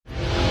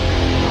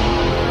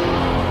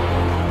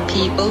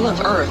People of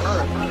Earth,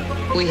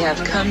 we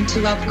have come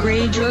to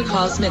upgrade your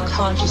cosmic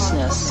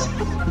consciousness.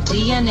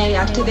 DNA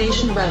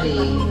activation ready.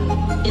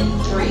 In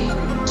 3, 2, 1.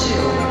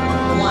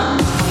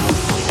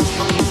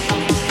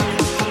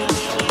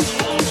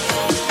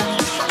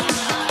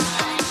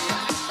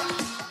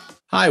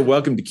 Hi,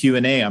 welcome to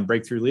Q&A on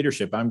Breakthrough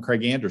Leadership. I'm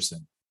Craig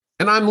Anderson.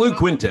 And I'm Lou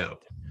Quinto.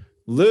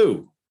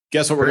 Lou,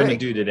 guess what we're going to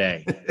do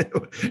today?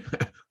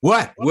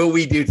 What will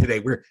we do today?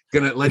 We're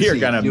going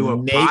to do a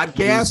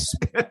podcast.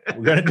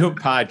 We're going to do a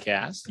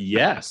podcast.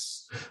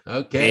 Yes.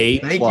 Okay.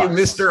 Thank you,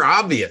 Mr.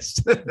 Obvious.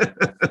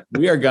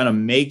 We are going to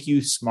make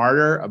you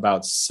smarter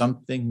about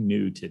something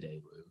new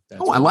today,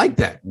 Lou. I like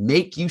that.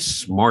 Make you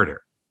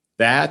smarter.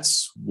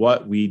 That's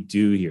what we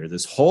do here.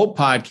 This whole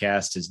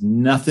podcast is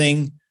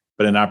nothing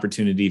but an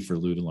opportunity for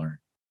Lou to learn.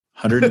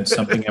 100 and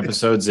something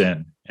episodes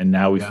in, and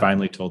now we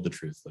finally told the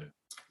truth, Lou.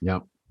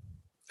 Yep.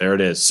 There it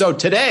is. So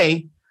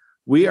today,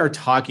 we are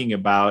talking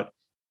about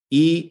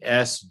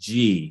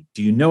ESG.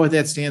 Do you know what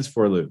that stands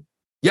for, Lou?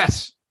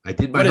 Yes, I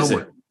did my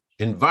homework.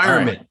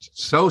 Environment,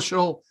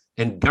 social,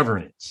 and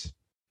governance.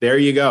 There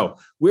you go.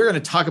 We're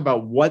going to talk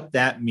about what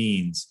that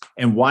means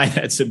and why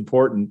that's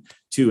important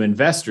to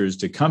investors,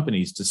 to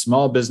companies, to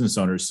small business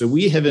owners. So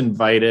we have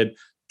invited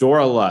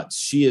Dora Lutz.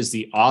 She is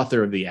the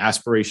author of The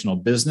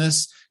Aspirational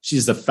Business.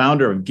 She's the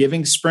founder of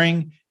Giving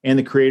Spring and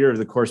the creator of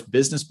the course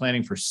Business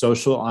Planning for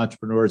Social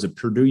Entrepreneurs at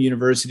Purdue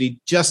University,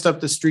 just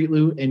up the street,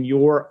 Lou, in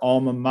your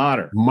alma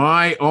mater.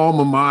 My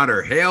alma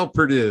mater. Hail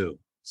Purdue.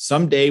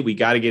 Someday we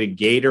got to get a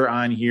gator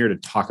on here to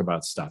talk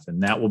about stuff,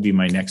 and that will be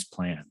my next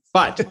plan.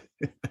 But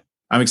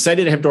I'm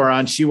excited to have Dora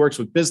on. She works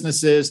with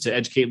businesses to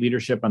educate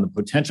leadership on the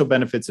potential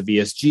benefits of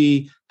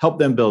ESG, help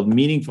them build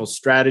meaningful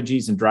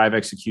strategies, and drive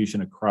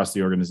execution across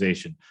the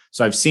organization.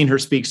 So I've seen her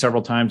speak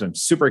several times. I'm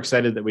super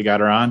excited that we got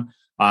her on.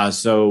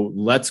 So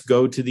let's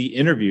go to the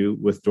interview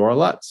with Dora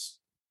Lutz.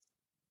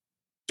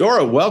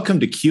 Dora, welcome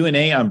to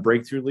Q&A on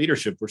Breakthrough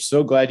Leadership. We're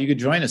so glad you could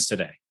join us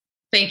today.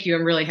 Thank you.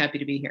 I'm really happy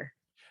to be here.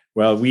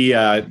 Well, we,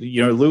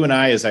 Lou and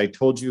I, as I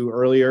told you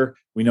earlier,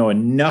 we know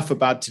enough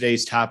about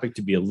today's topic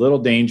to be a little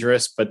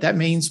dangerous, but that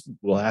means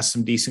we'll ask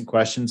some decent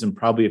questions and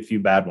probably a few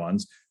bad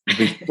ones. But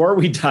before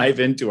we dive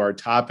into our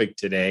topic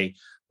today,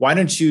 why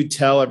don't you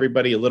tell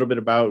everybody a little bit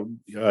about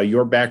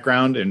your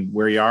background and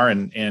where you are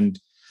and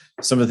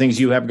some of the things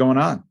you have going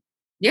on?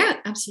 Yeah,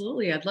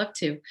 absolutely. I'd love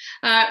to.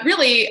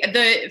 Really,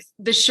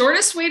 the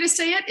shortest way to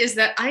say it is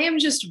that I am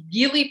just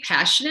really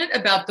passionate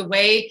about the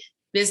way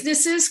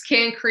businesses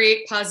can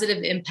create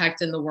positive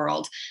impact in the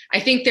world. I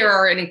think there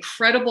are an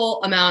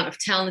incredible amount of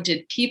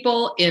talented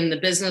people in the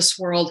business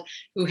world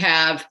who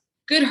have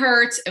good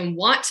hearts and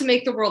want to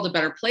make the world a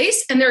better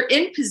place, and they're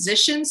in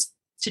positions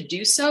to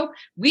do so.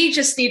 We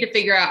just need to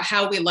figure out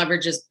how we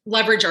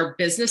leverage our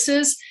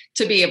businesses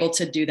to be able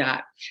to do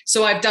that.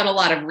 So I've done a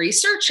lot of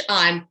research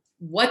on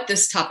what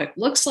this topic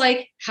looks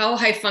like, how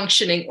high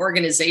functioning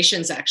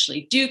organizations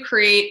actually do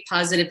create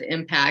positive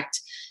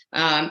impact.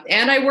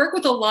 And I work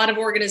with a lot of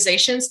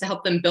organizations to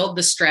help them build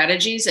the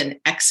strategies and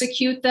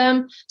execute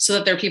them so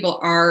that their people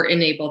are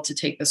enabled to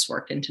take this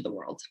work into the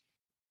world.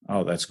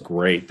 Oh, that's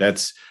great.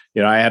 That's,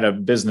 I had a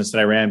business that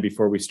I ran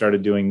before we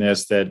started doing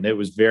this, that it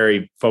was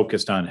very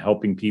focused on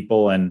helping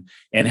people and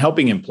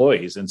helping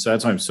employees. And so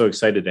that's why I'm so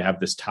excited to have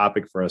this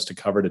topic for us to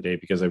cover today,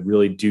 because I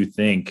really do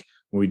think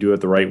when we do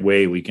it the right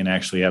way, we can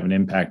actually have an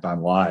impact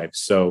on lives.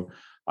 So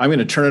I'm going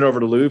to turn it over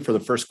to Lou for the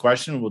first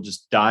question. We'll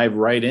just dive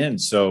right in.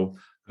 So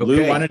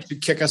Lou, why don't you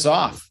kick us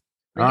off?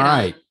 All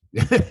right.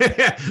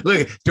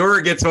 Look,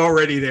 Dora gets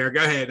already there.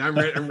 Go ahead.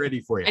 I'm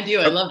ready for you. I do.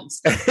 I love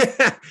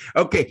this.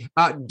 Okay.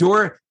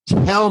 Dora,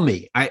 tell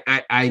me,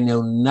 I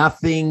know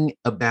nothing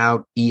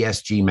about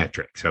ESG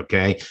metrics.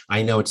 Okay.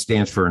 I know it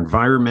stands for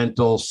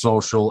environmental,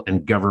 social,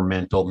 and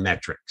governmental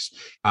metrics.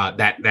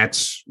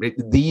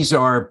 These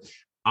are,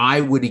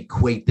 I would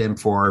equate them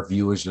for our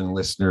viewers and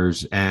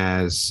listeners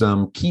as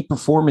some key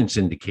performance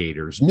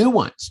indicators, new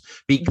ones,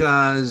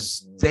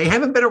 because they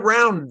haven't been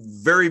around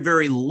very,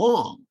 very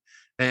long.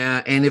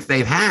 And if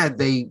they've had,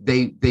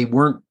 they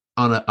weren't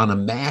on a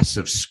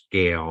massive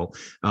scale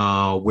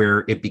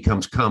where it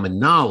becomes common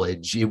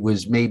knowledge. It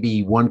was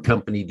maybe one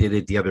company did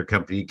it, the other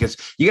company, because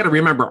you got to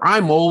remember,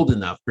 I'm old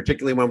enough,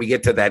 particularly when we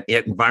get to that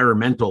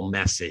environmental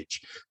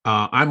message.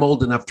 I'm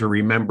old enough to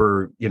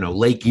remember,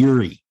 Lake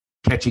Erie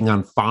catching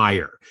on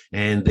fire,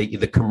 and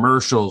the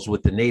commercials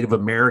with the Native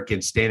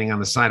Americans standing on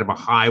the side of a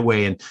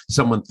highway, and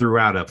someone threw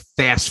out a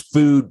fast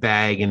food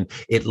bag and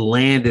it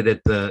landed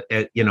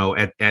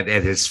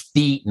at his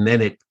feet, and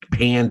then it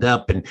panned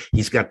up and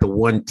he's got the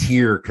one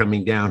tear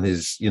coming down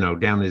his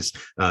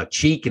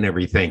cheek and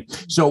everything.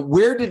 So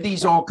where did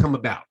these all come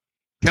about?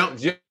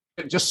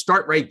 Just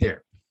start right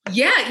there.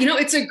 Yeah,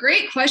 it's a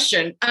great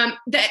question.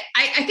 That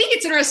I think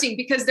it's interesting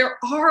because there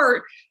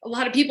are a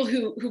lot of people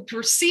who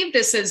perceive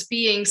this as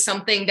being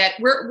something that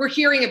we're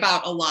hearing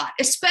about a lot,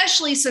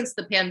 especially since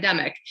the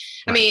pandemic.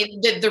 Right. I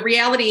mean, the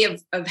reality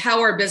of how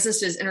our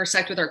businesses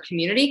intersect with our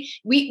community,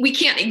 we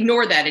can't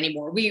ignore that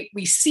anymore.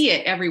 We see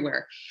it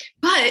everywhere.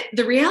 But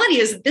the reality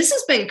is that this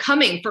has been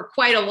coming for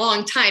quite a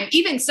long time,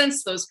 even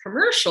since those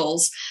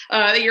commercials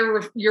that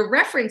you're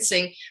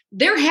referencing.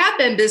 There have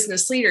been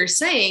business leaders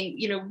saying,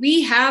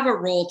 we have a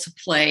role to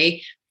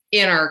play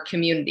in our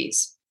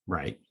communities.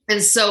 Right.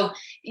 And so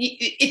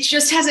it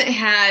just hasn't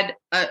had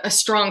a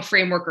strong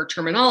framework or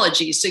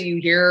terminology. So you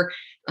hear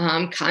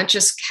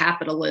conscious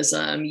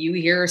capitalism, you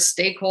hear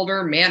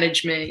stakeholder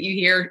management, you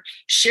hear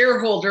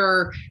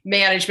shareholder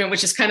management,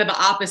 which is kind of the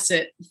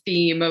opposite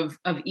theme of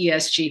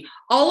ESG.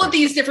 All of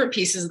these different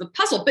pieces of the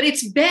puzzle, but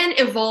it's been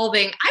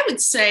evolving, I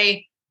would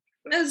say,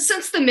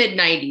 since the mid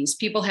 90s.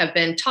 People have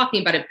been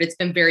talking about it, but it's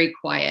been very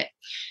quiet.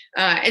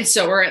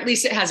 Or at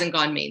least it hasn't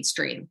gone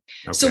mainstream.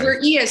 Okay. So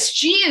where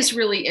ESG is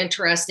really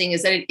interesting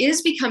is that it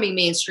is becoming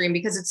mainstream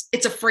because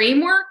it's a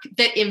framework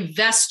that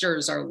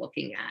investors are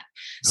looking at.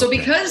 So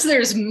because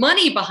there's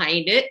money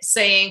behind it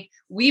saying,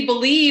 we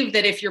believe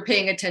that if you're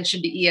paying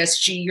attention to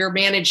ESG, you're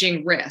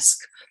managing risk,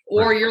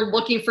 or you're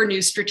looking for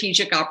new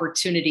strategic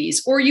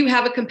opportunities, or you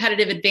have a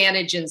competitive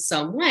advantage in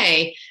some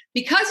way.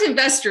 Because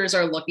investors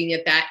are looking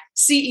at that,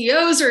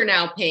 CEOs are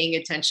now paying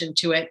attention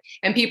to it,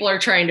 and people are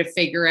trying to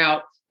figure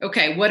out,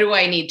 okay, what do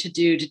I need to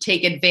do to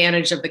take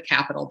advantage of the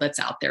capital that's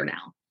out there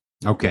now?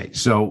 Okay,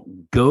 so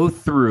go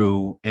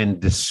through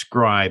and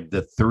describe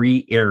the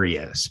 3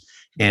 areas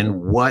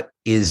and what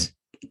is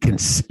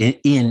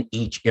in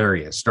each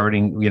area,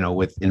 starting,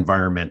 with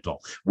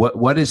environmental.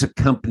 What is a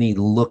company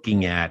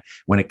looking at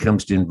when it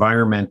comes to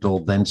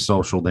environmental, then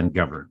social, then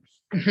governance?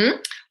 Mm-hmm.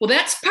 Well,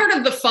 that's part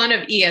of the fun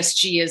of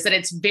ESG, is that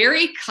it's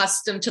very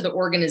custom to the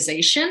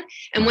organization.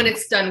 And when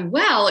it's done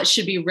well, it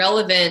should be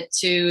relevant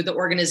to the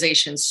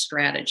organization's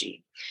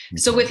strategy.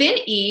 So within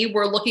E,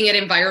 we're looking at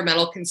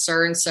environmental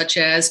concerns such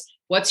as,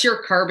 what's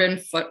your carbon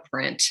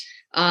footprint?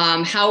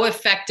 How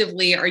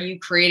effectively are you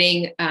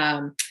creating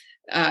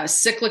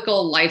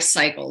cyclical life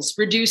cycles,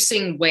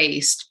 reducing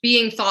waste,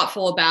 being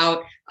thoughtful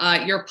about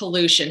your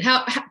pollution?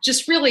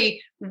 Just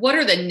really, what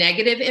are the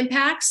negative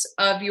impacts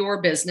of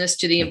your business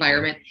to the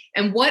environment,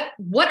 and what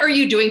are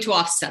you doing to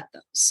offset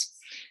those?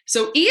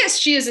 So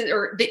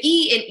the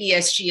E in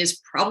ESG is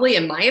probably,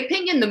 in my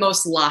opinion, the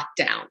most locked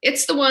down.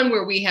 It's the one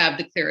where we have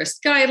the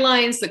clearest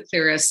guidelines, the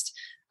clearest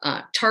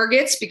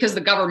targets, because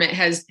the government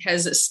has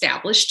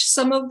established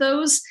some of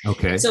those.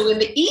 Okay. So in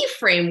the E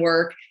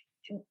framework,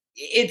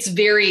 it's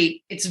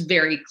very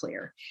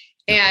clear.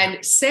 And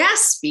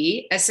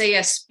SASB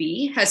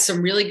has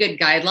some really good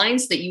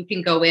guidelines that you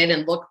can go in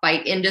and look by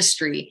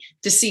industry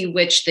to see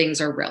which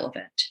things are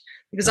relevant.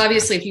 Because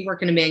obviously, if you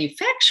work in a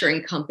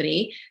manufacturing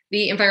company,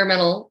 the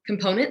environmental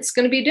component is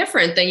going to be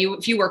different than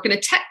if you work in a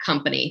tech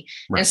company.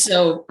 Right. And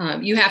so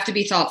you have to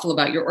be thoughtful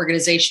about your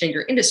organization and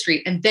your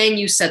industry, and then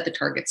you set the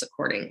targets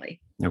accordingly.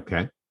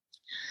 Okay.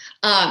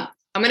 I'm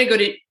going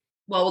to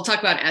we'll talk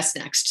about S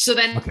next. So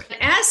then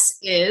S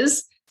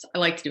is, I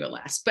like to do it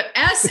last, but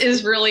S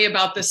is really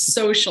about the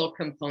social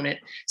component.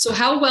 So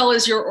how well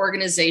is your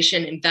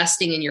organization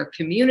investing in your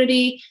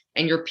community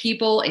and your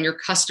people and your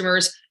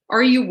customers?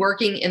 Are you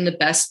working in their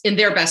best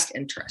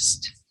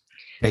interest?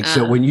 Okay,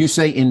 so when you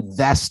say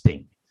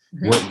investing,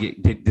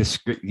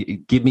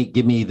 give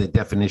me the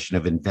definition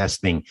of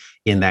investing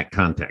in that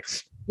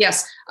context.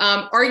 Yes.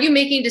 Are you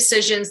making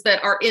decisions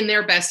that are in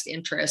their best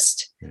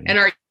interest?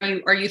 Okay.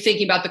 And are you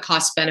thinking about the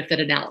cost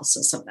benefit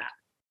analysis of that?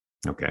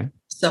 Okay.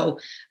 So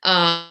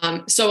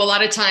a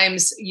lot of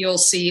times you'll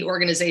see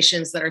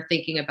organizations that are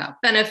thinking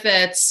about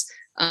benefits,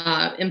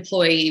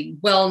 employee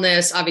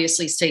wellness,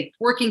 obviously safe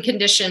working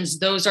conditions.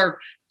 Those are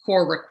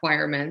core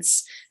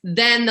requirements.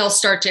 Then they'll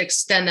start to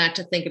extend that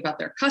to think about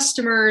their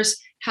customers.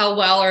 How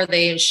well are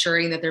they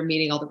ensuring that they're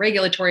meeting all the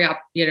regulatory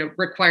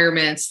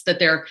requirements, that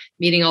they're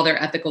meeting all their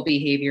ethical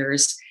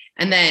behaviors?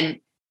 And then,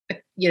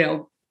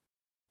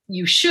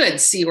 you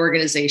should see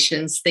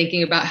organizations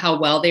thinking about how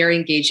well they are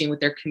engaging with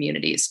their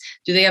communities.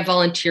 Do they have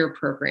volunteer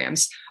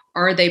programs?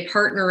 Are they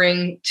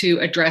partnering to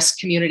address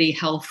community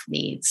health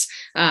needs?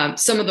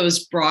 Some of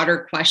those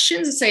broader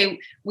questions say,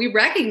 we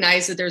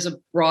recognize that there's a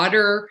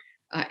broader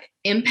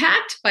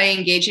impact by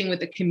engaging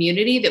with the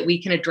community that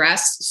we can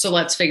address. So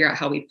let's figure out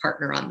how we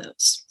partner on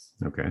those.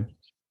 Okay.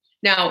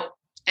 Now,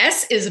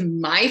 S is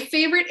my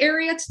favorite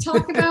area to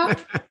talk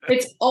about.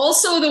 It's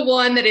also the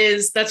one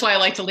that's why I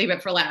like to leave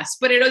it for last,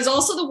 but it is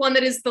also the one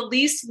that is the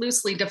least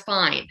loosely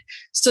defined.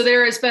 So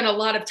there has been a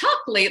lot of talk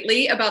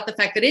lately about the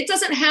fact that it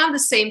doesn't have the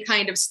same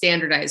kind of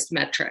standardized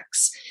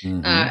metrics.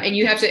 Mm-hmm. And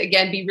you have to,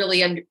 again, be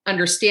really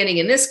understanding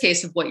in this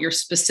case of what your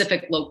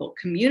specific local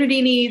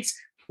community needs,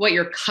 what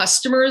your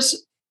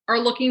customers are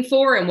looking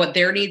for and what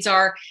their needs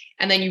are.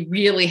 And then you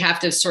really have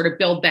to sort of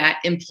build that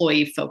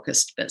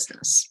employee-focused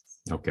business.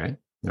 Okay.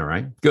 All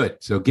right. Good.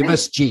 So give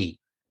us G.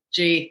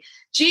 G.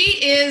 G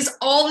is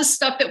all the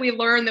stuff that we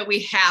learn that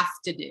we have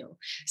to do.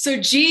 So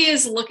G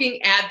is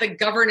looking at the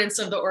governance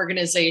of the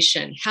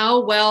organization. How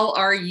well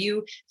are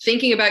you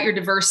thinking about your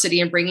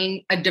diversity and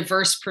bringing a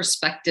diverse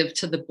perspective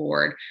to the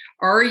board?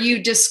 Are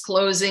you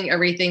disclosing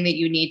everything that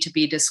you need to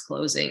be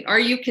disclosing? Are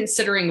you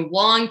considering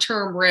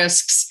long-term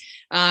risks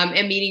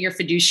and meeting your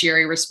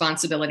fiduciary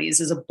responsibilities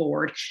as a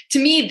board? To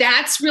me,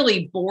 that's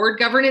really board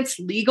governance,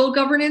 legal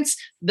governance.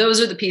 Those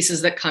are the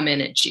pieces that come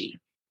in at G.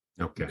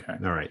 Okay.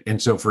 All right. And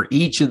so for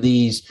each of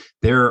these,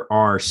 there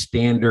are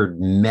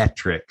standard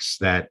metrics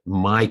that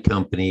my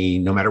company,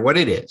 no matter what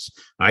it is,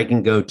 I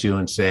can go to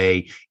and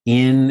say,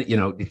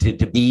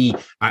 to be,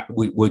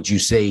 would you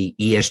say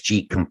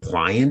ESG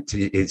compliant?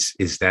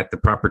 Is that the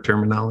proper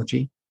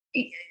terminology?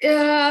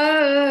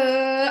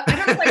 I don't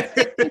know if I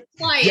say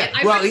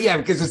compliant.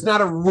 Because it's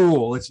not a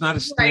rule. It's not a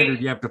standard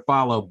Right. you have to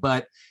follow.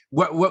 But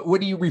what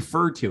do you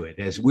refer to it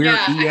as? We're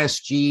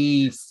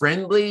ESG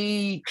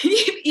friendly?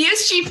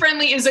 ESG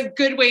friendly is a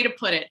good way to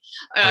put it.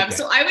 Okay.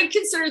 So I would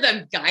consider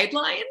them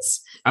guidelines.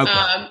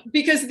 Okay.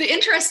 Because the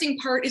interesting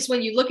part is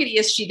when you look at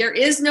ESG, there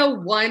is no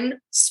one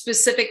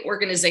specific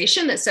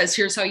organization that says,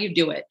 here's how you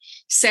do it.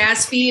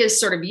 SASB is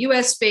sort of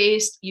US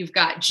based. You've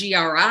got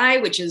GRI,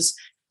 which is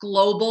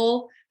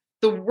global.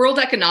 The World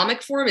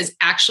Economic Forum is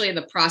actually in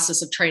the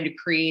process of trying to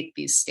create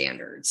these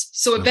standards.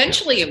 So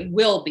eventually it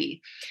will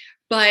be,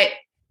 but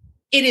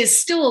it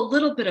is still a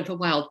little bit of a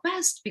wild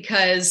west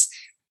because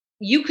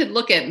you could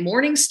look at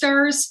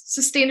Morningstar's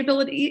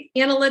sustainability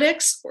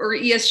analytics or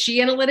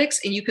ESG analytics,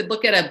 and you could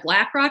look at a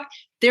BlackRock.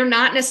 They're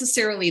not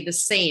necessarily the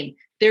same.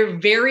 They're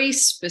very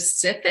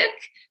specific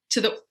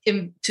to the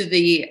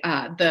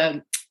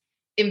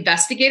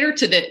investigator,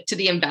 to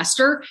the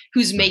investor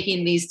who's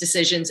making these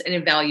decisions and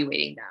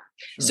evaluating them.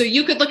 Sure. So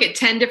you could look at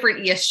 10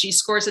 different ESG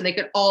scores, and they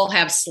could all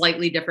have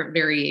slightly different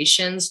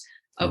variations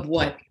of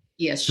what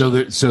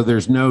ESG. So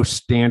there's no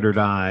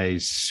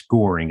standardized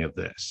scoring of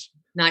this.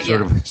 Not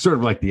yet. Sort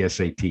of like the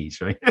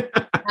SATs, right?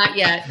 Not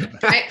yet.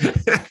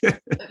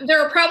 There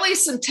are probably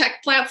some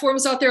tech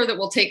platforms out there that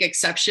will take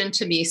exception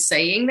to me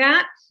saying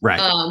that.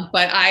 Right.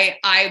 But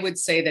I would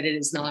say that it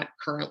is not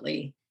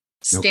currently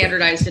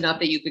standardized enough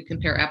that you could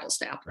compare apples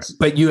to apples.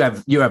 But you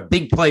have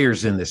big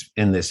players in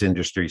this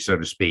industry, so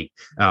to speak,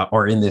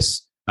 or in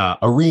this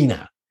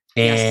arena,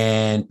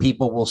 and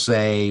people will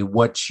say,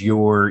 "What's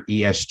your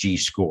ESG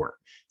score?"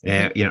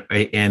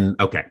 And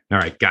okay, all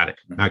right, got it.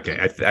 Okay,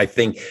 I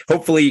think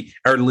hopefully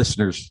our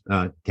listeners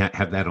can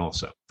have that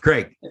also.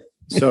 Craig.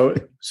 So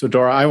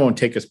Dora, I won't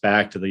take us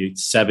back to the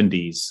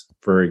 70s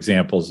for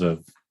examples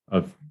of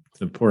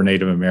the poor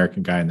Native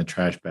American guy in the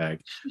trash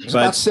bag. It's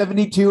about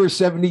 72 or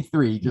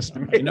 73. Just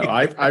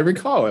I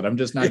recall it. I'm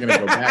just not going to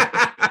go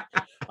back.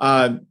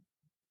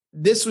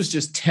 This was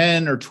just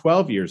 10 or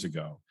 12 years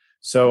ago.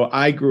 So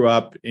I grew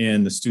up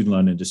in the student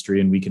loan industry,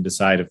 and we can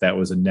decide if that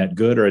was a net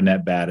good or a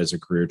net bad as a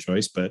career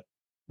choice, but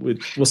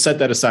we'll set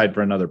that aside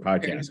for another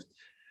podcast.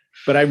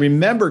 But I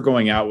remember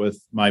going out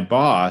with my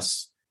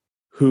boss,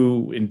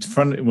 who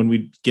when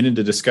we get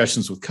into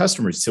discussions with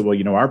customers, said, well,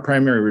 our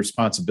primary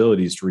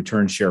responsibility is to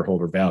return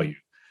shareholder value,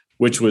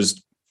 which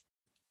was,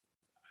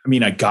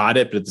 I got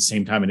it, but at the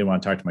same time, I didn't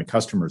want to talk to my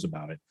customers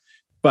about it.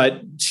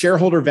 But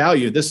shareholder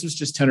value, this was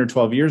just 10 or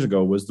 12 years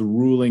ago, was the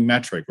ruling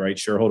metric, right?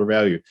 Shareholder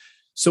value.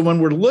 So when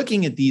we're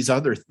looking at these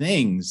other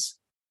things,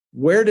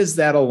 where does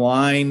that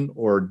align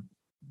or,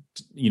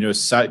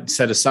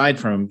 set aside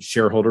from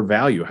shareholder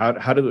value? How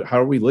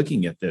are we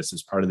looking at this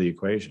as part of the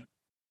equation?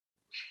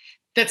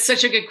 That's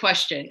such a good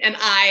question. And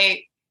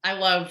I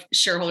love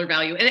shareholder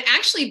value. And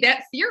actually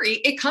that theory,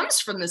 it comes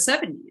from the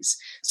 70s.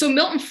 So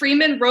Milton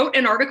Friedman wrote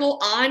an article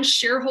on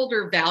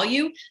shareholder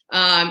value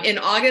in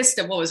August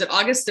of,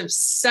 August of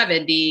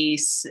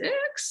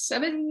 76,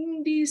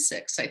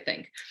 I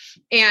think.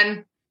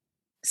 And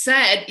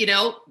said,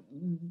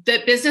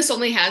 that business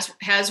only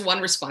has one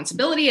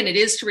responsibility, and it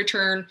is to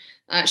return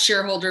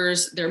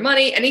shareholders their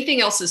money. Anything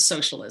else is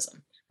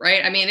socialism.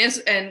 Right.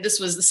 And this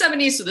was the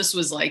 70s. So this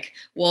was like,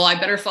 well, I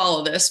better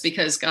follow this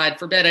because God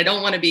forbid, I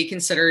don't want to be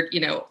considered,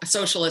 a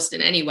socialist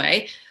in any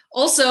way.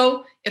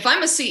 Also, if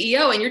I'm a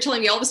CEO and you're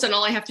telling me all of a sudden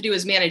all I have to do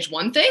is manage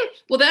one thing,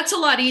 well, that's a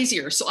lot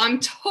easier. So I'm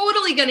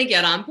totally going to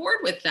get on board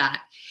with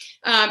that.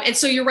 And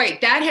so you're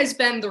right. That has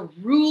been the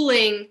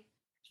ruling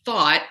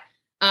thought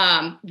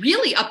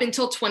really up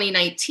until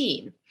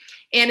 2019.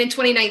 And in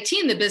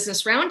 2019, the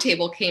Business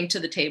Roundtable came to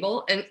the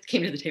table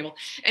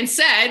and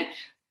said,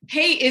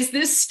 hey, is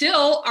this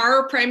still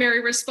our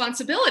primary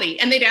responsibility?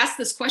 And they'd ask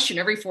this question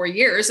every 4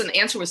 years, and the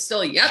answer was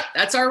still, yep,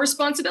 that's our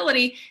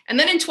responsibility. And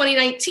then in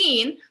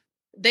 2019,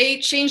 they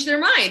changed their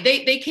mind.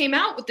 They came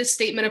out with this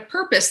statement of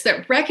purpose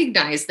that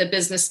recognized that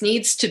business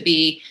needs to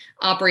be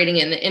operating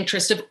in the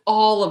interest of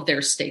all of their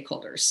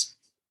stakeholders.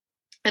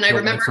 And I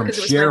remember from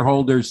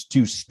shareholders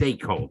to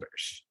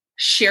stakeholders.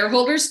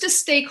 Shareholders to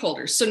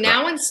stakeholders. So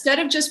now instead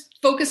of just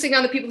focusing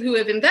on the people who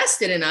have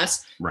invested in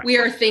us, we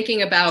are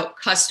thinking about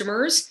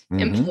customers,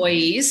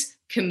 employees,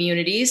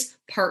 communities,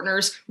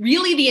 partners,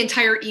 really the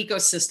entire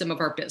ecosystem of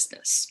our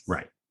business.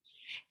 Right.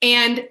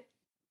 And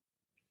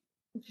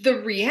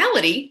the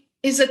reality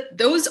is that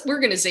those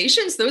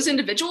organizations, those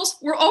individuals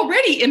were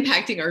already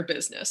impacting our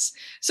business.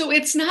 So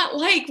it's not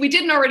like we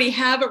didn't already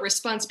have a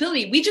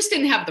responsibility. We just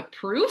didn't have the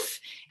proof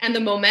and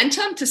the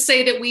momentum to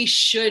say that we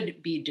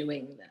should be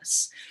doing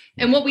this.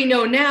 And what we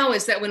know now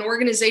is that when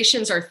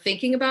organizations are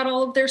thinking about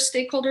all of their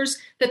stakeholders,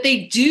 that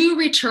they do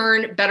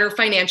return better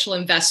financial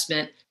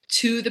investment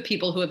to the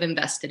people who have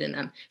invested in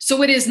them.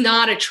 So it is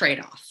not a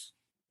trade-off.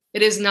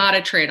 It is not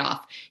a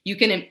trade-off. You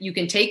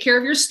can take care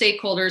of your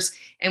stakeholders,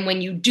 and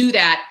when you do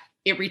that,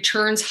 it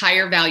returns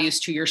higher values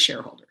to your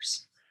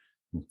shareholders.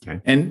 Okay.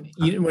 And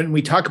when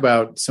we talk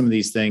about some of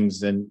these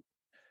things, and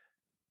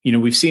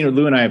we've seen,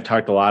 Lou and I have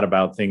talked a lot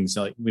about things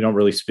like we don't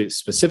really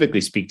specifically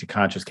speak to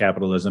conscious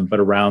capitalism, but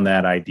around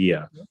that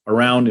idea,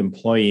 around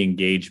employee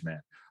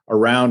engagement,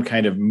 around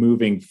kind of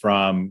moving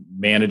from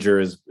manager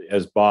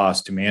as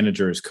boss to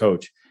manager as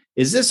coach.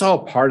 Is this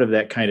all part of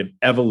that kind of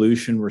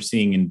evolution we're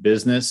seeing in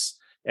business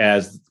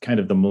as kind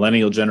of the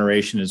millennial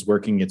generation is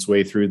working its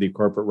way through the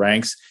corporate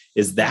ranks?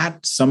 Is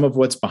that some of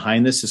what's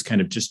behind this, is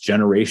kind of just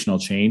generational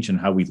change in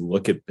how we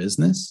look at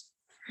business?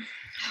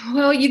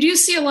 Well, you do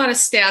see a lot of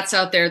stats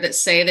out there that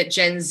say that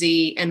Gen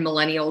Z and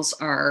millennials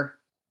are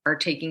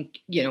paying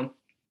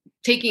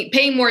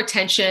more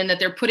attention, that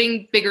they're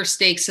putting bigger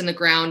stakes in the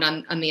ground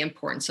on the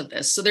importance of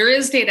this. So there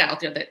is data out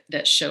there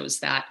that shows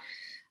that.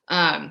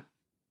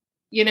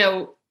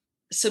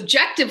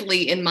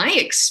 Subjectively, in my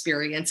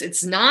experience,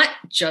 it's not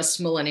just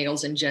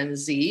millennials and Gen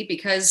Z,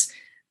 because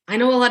I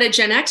know a lot of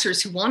Gen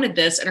Xers who wanted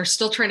this and are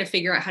still trying to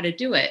figure out how to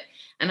do it.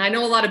 And I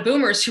know a lot of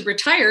boomers who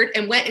retired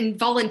and went and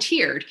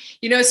volunteered,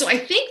 so I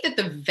think that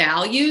the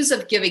values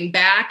of giving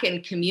back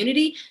and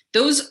community,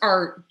 those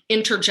are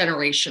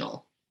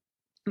intergenerational.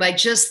 But I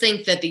just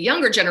think that the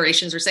younger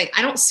generations are saying,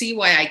 I don't see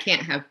why I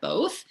can't have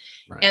both.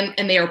 Right.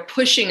 And they are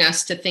pushing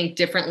us to think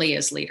differently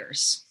as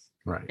leaders.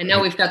 Right. And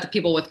now we've got the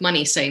people with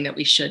money saying that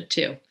we should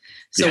too.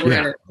 So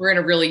we're in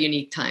a really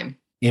unique time.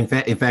 In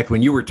fact,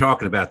 when you were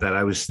talking about that,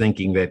 I was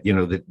thinking that,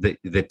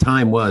 the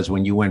time was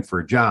when you went for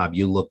a job,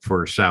 you looked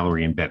for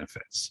salary and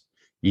benefits.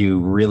 You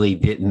really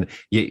didn't.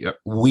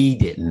 We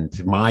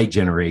didn't. My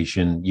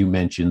generation, you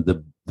mentioned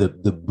the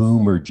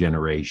boomer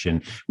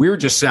generation, we were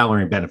just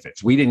salary and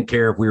benefits. We didn't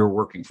care if we were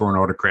working for an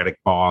autocratic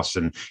boss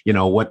and,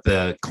 what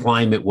the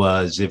climate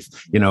was. If,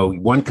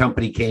 one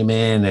company came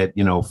in at,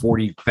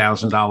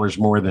 $40,000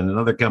 more than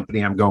another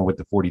company, I'm going with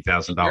the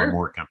 $40,000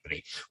 more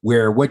company.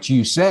 Where what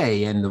you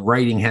say, and the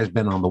writing has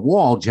been on the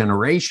wall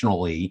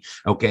generationally,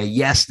 okay,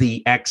 yes,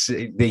 the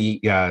X's, the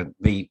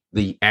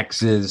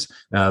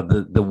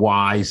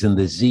Y's and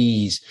the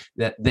Z's,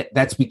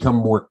 that's become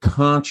more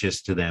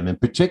conscious to them, and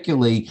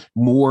particularly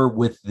more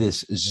with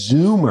this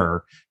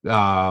Zoomer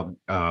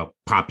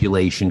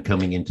population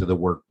coming into the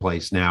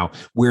workplace now,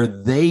 where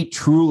they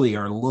truly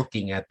are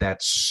looking at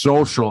that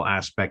social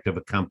aspect of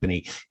a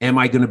company. Am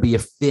I going to be a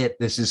fit?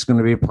 This is going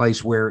to be a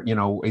place where,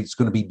 it's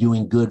going to be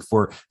doing good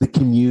for the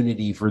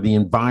community, for the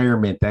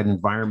environment, that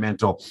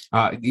environmental.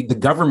 The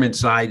government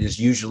side is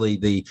usually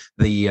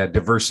the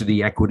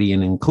diversity, equity,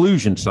 and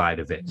inclusion side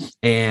of it.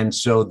 And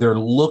so they're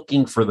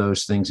looking for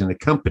those things in a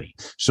company.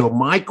 So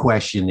my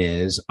question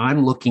is,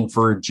 I'm looking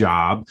for a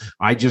job.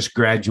 I just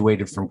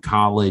graduated from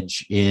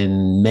college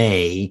in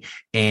May,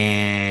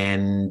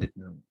 and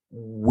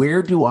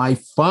where do I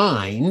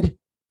find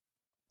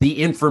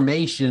the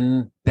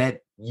information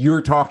that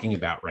you're talking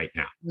about right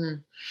now?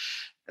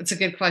 That's a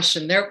good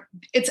question.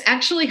 It's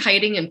actually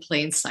hiding in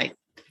plain sight.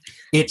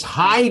 It's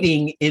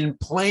hiding in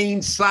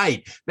plain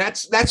sight.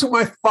 That's what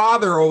my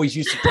father always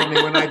used to tell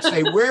me when I'd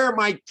say, "Where are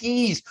my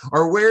keys?"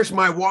 or "Where's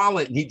my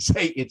wallet?" And he'd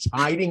say, "It's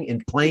hiding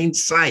in plain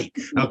sight."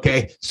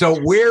 Okay, so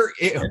where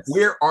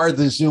are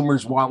the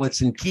Zoomers'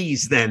 wallets and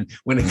keys then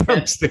when it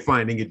comes to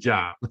finding a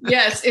job?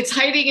 Yes, it's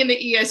hiding in the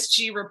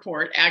ESG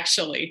report,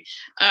 actually.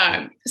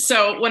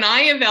 So when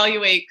I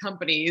evaluate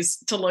companies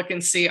to look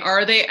and see,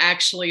 are they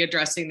actually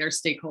addressing their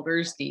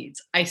stakeholders'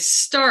 needs, I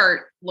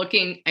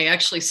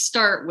actually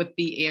start with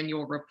the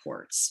annual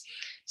reports.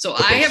 So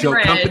I have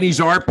read. Companies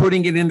are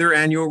putting it in their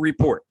annual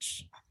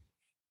reports.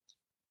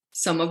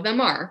 Some of them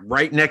are.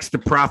 Right next to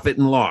profit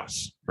and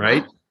loss,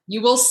 right?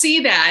 You will see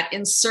that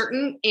in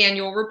certain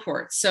annual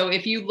reports. So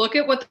if you look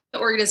at what the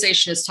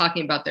organization is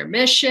talking about, their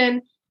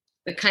mission,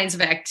 the kinds of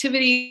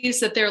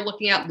activities that they're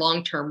looking at,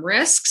 long-term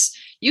risks,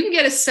 you can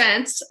get a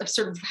sense of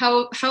sort of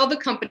how the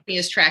company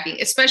is tracking,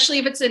 especially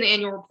if it's an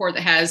annual report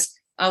that has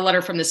a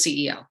letter from the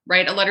CEO,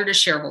 right? A letter to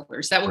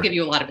shareholders. That will give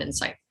you a lot of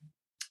insight.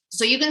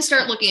 So you can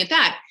start looking at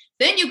that.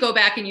 Then you go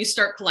back and you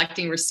start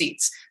collecting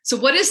receipts. So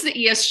what does the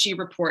ESG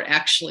report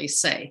actually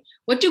say?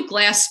 What do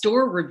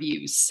Glassdoor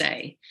reviews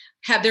say?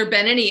 Have there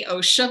been any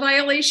OSHA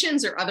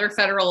violations or other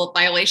federal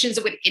violations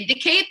that would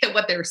indicate that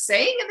what they're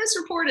saying in this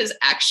report is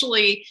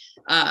actually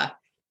a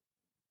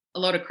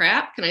load of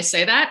crap? Can I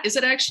say that? Is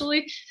it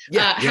actually?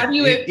 How do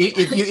you?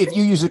 If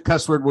you use a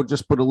cuss word, we'll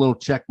just put a little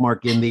check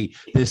mark in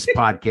this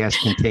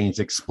podcast contains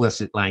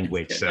explicit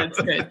language. So.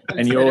 That's good.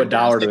 And you owe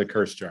 $1 to the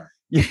curse jar.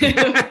 You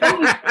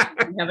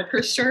have a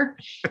curse jar?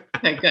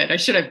 Okay, good. I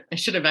should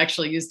have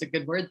actually used a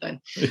good word then.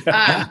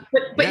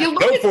 But you look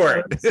go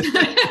for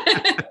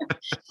it.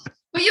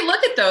 But you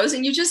look at those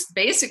and you just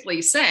basically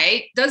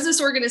say, does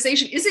this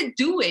organization, is it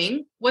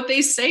doing what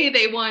they say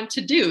they want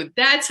to do?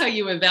 That's how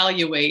you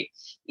evaluate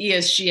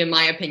ESG, in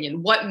my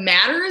opinion. What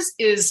matters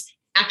is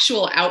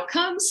actual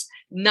outcomes,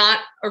 not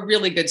a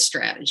really good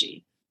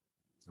strategy.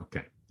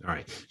 Okay. All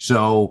right.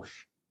 So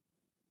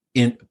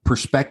in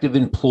prospective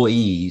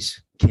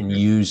employees can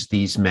use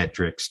these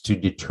metrics to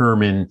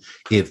determine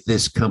if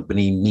this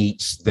company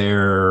meets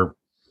their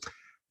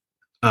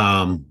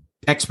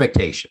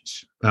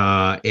expectations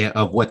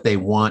of what they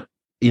want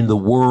in the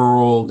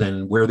world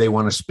and where they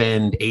want to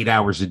spend 8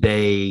 hours a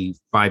day,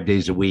 5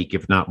 days a week,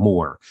 if not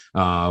more,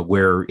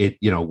 where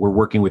we're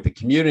working with the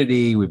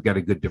community. We've got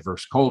a good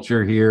diverse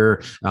culture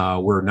here.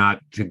 We're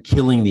not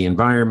killing the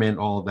environment,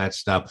 all of that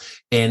stuff.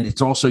 And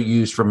it's also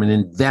used from an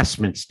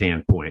investment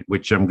standpoint,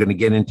 which I'm going to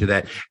get into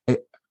that.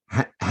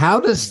 How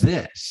does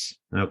this,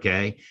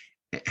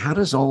 how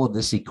does all of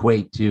this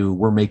equate to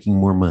we're making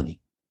more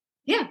money?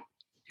 Yeah.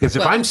 Because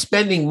if I'm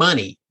spending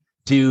money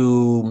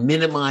to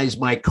minimize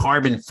my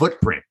carbon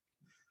footprint,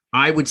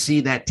 I would see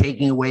that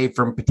taking away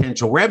from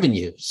potential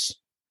revenues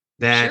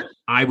that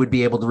I would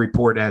be able to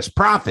report as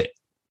profit.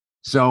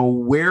 So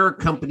where are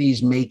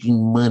companies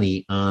making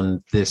money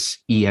on this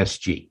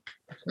ESG?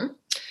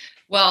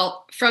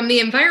 Well, from the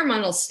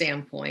environmental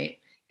standpoint,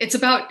 it's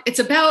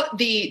about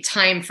the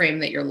time frame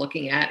that you're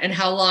looking at and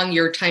how long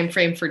your time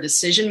frame for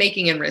decision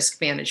making and risk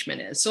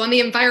management is. So on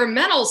the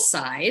environmental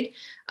side,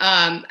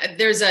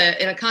 there's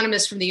an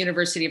economist from the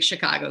University of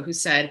Chicago who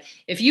said,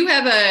 if you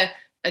have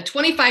a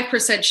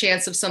 25%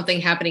 chance of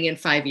something happening in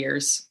 5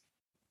 years,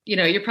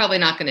 you're probably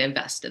not going to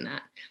invest in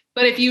that.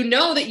 But if you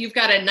know that you've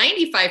got a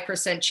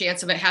 95%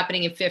 chance of it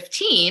happening in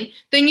 15,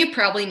 then you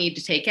probably need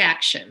to take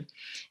action.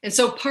 And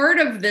so part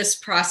of this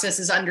process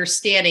is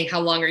understanding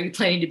how long are you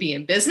planning to be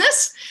in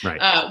business?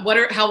 Right.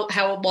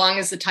 How long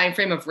is the time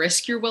frame of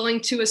risk you're willing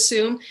to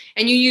assume?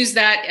 And you use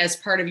that as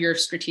part of your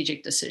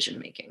strategic decision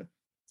making.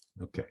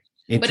 Okay.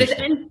 But at the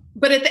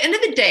end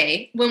of the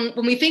day, when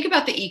we think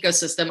about the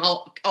ecosystem,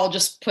 I'll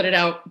just put it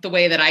out the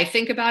way that I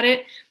think about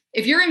it.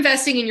 If you're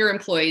investing in your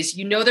employees,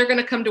 they're going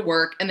to come to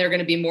work and they're going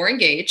to be more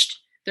engaged.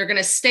 They're going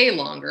to stay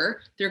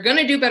longer. They're going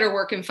to do better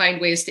work and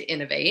find ways to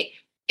innovate.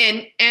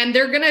 And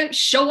they're going to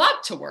show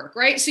up to work,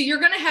 right? So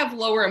you're going to have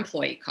lower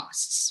employee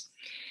costs.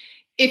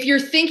 If you're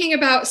thinking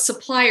about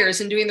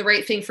suppliers and doing the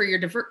right thing for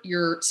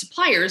your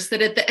suppliers,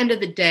 that at the end of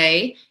the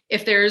day,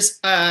 if there's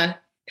a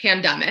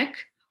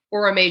pandemic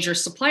or a major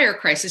supplier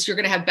crisis, you're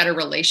going to have better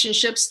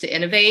relationships to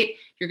innovate.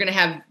 You're going to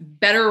have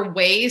better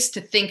ways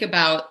to think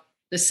about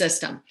the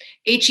system.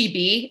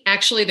 H-E-B,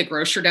 actually, the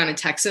grocer down in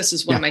Texas,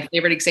 is one of my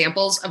favorite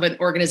examples of an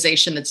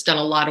organization that's done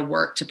a lot of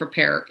work to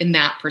prepare in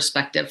that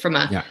perspective from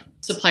a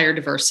supplier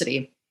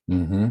diversity.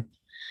 Mm-hmm.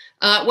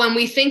 When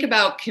we think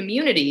about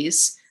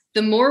communities,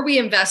 the more we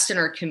invest in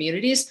our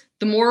communities,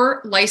 the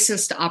more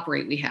license to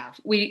operate we have.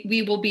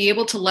 We will be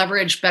able to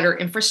leverage better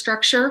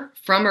infrastructure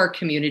from our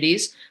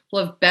communities.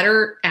 We'll have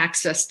better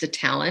access to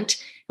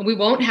talent, and we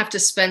won't have to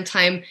spend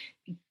time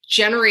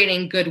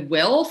generating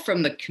goodwill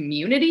from the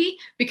community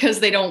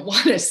because they don't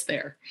want us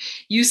there.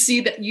 You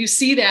see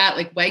that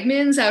like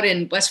Wegmans out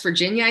in West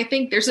Virginia, I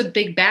think there's a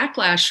big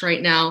backlash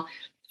right now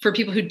for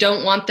people who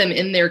don't want them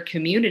in their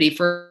community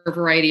for a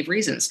variety of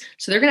reasons.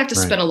 So they're going to have to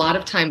spend a lot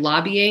of time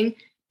lobbying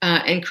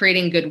and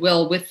creating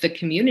goodwill with the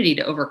community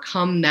to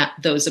overcome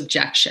those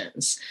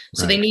objections.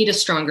 So they need a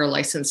stronger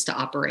license to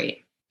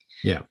operate.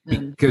 Yeah,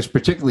 because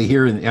particularly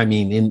here, in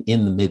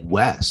the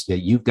Midwest,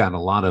 you've got a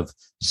lot of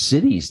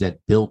cities that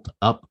built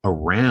up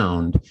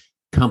around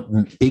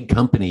big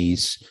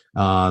companies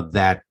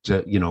that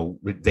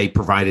they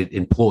provided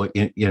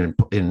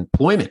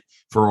employment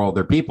for all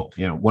their people.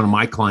 One of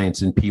my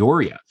clients in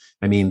Peoria,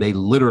 they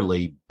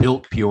literally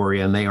built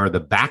Peoria, and they are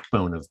the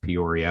backbone of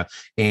Peoria,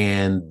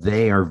 and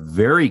they are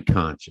very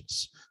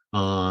conscious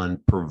on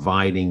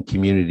providing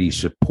community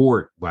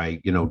support by,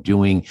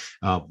 doing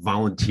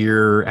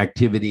volunteer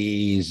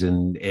activities,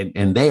 and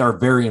they are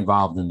very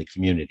involved in the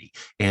community,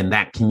 and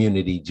that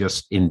community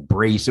just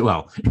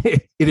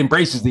it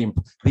embraces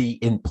the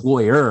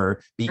employer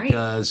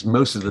because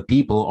most of the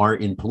people are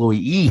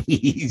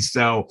employees.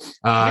 So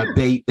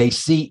they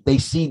see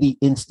the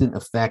instant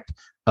effect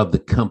of the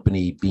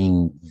company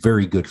being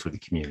very good for the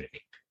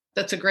community.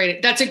 That's a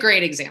great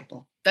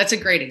example.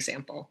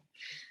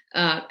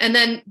 And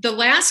then the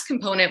last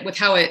component with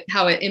how it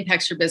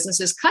impacts your business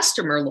is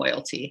customer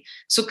loyalty.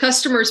 So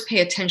customers pay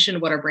attention to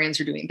what our brands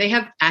are doing. They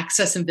have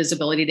access and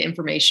visibility to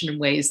information in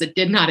ways that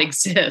did not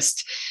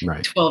exist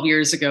 12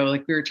 years ago,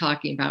 like we were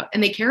talking about.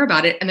 And they care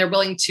about it, and they're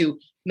willing to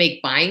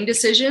make buying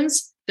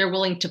decisions. They're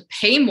willing to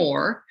pay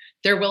more.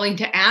 They're willing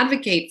to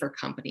advocate for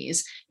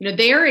companies.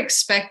 They are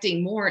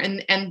expecting more,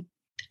 and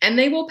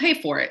they will pay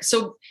for it.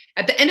 So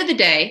at the end of the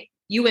day,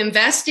 you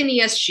invest in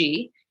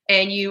ESG,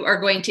 and you are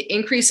going to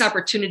increase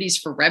opportunities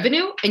for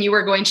revenue, and you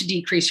are going to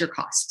decrease your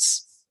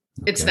costs.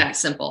 Okay. It's that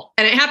simple.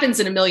 And it happens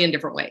in a million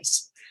different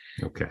ways.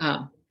 Okay.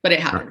 But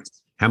it happens.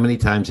 Right. How many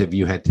times have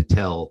you had to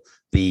tell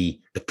the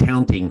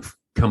accounting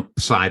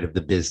side of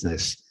the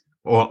business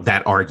or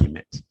that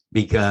argument?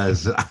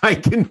 because I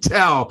can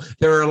tell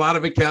there are a lot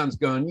of accountants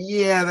going,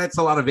 yeah, that's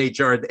a lot of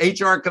HR. The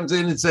HR comes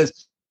in and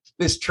says,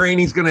 this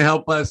training is going to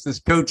help us. This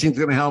coaching is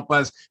going to help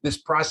us. This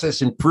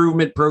process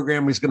improvement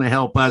program is going to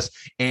help us.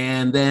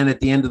 And then at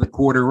the end of the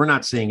quarter, we're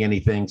not seeing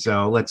anything.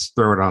 So let's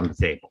throw it on the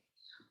table.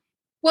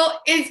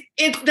 Well,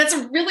 that's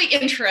a really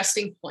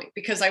interesting point,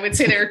 because I would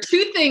say there are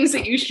two things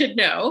that you should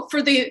know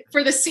for the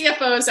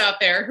CFOs out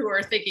there who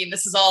are thinking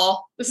this is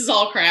all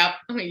crap.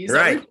 I'm going to use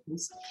right.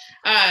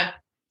 that.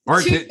 Or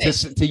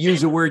to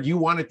use a word you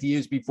wanted to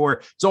use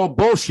before, it's all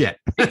bullshit.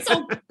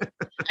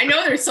 I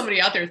know there's somebody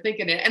out there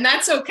thinking it, and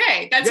that's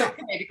okay. That's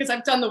okay, because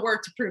I've done the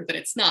work to prove that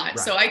it's not. Right.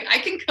 So I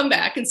can come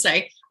back and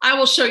say, I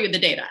will show you the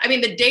data. I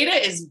mean, the data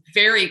is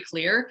very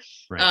clear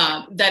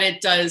that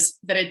it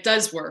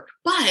does work.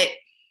 But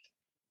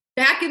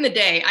back in the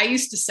day, I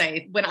used to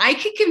say, when I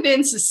could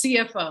convince a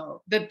CFO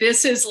that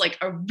this is like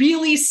a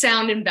really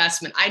sound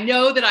investment, I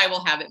know that I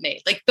will have it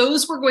made. Like,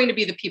 those were going to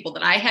be the people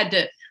that I had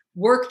to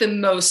work the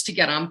most to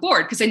get on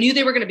board, because I knew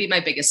they were going to be my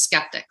biggest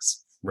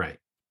skeptics. Right.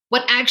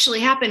 What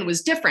actually happened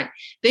was different.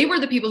 They were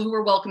the people who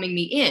were welcoming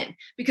me in,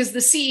 because the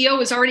CEO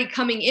was already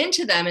coming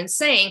into them and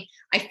saying,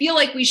 I feel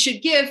like we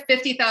should give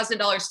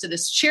 $50,000 to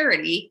this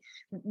charity.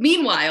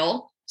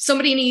 Meanwhile,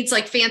 somebody needs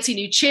like fancy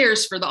new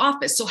chairs for the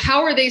office. So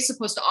how are they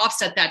supposed to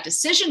offset that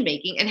decision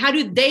making? And how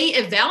do they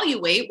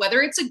evaluate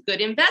whether it's a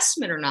good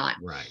investment or not?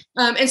 Right.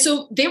 And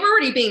so they were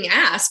already being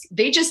asked.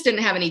 They just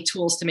didn't have any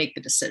tools to make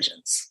the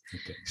decisions.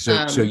 Okay.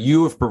 So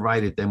you have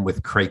provided them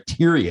with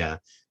criteria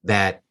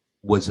that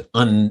was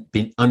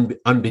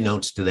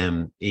unbeknownst to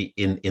them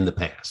in the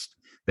past.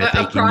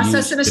 A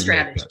process and a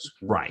strategy.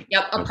 Right.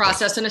 Yep. A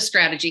process and a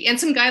strategy, and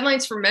some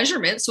guidelines for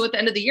measurement. So at the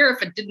end of the year,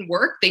 if it didn't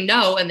work, they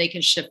know and they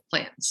can shift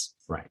plans.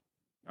 Right.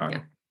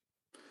 Yeah.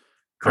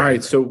 All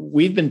right. So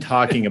we've been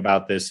talking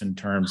about this in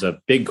terms of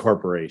big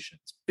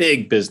corporations,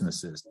 big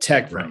businesses,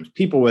 tech firms,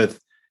 people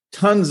with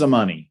tons of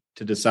money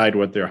to decide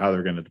how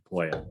they're going to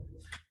deploy it.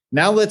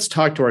 Now let's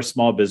talk to our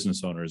small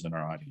business owners in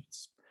our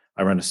audience.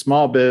 I run a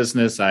small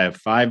business. I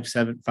have $5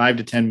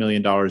 to $10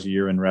 million a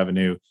year in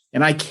revenue,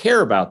 and I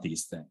care about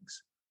these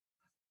things,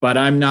 but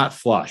I'm not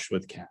flush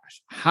with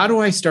cash. How do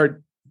I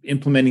start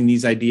implementing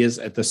these ideas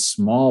at the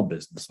small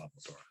business level?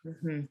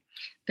 Mm-hmm.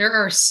 There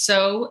are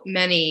so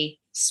many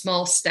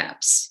small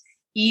steps,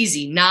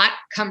 easy, not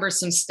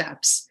cumbersome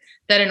steps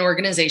that an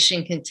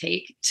organization can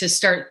take to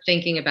start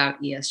thinking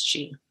about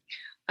ESG.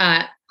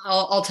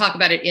 I'll talk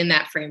about it in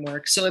that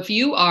framework. So if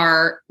you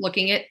are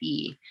looking at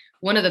E,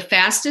 one of the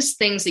fastest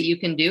things that you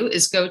can do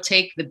is go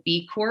take the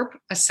B Corp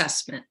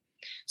assessment.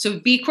 So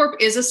B Corp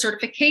is a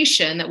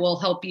certification that will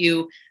help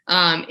you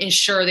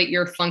ensure that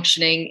you're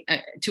functioning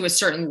to a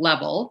certain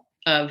level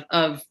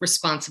of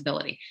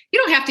responsibility. You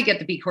don't have to get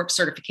the B Corp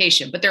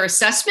certification, but their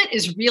assessment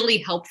is really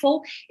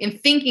helpful in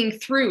thinking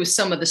through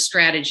some of the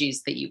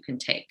strategies that you can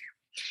take.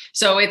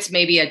 So it's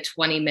maybe a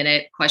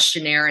 20-minute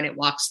questionnaire, and it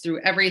walks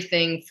through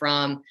everything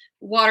from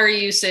water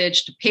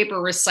usage to paper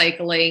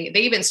recycling.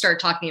 They even start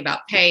talking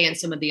about pay and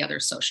some of the other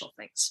social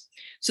things.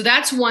 So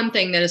that's one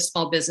thing that a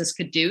small business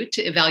could do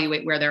to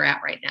evaluate where they're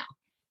at right now.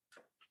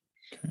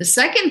 The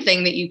second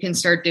thing that you can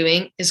start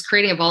doing is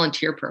creating a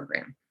volunteer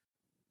program.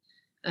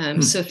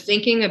 So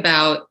thinking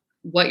about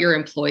what your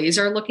employees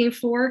are looking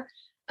for,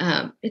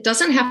 it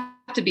doesn't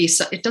have to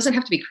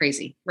be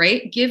crazy,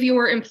 right? Give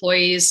your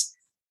employees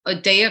a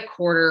day a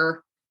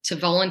quarter to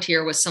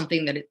volunteer with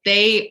something that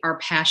they are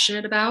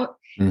passionate about.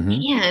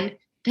 Mm-hmm. And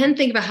then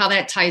think about how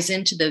that ties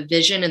into the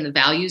vision and the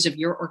values of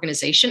your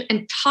organization,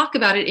 and talk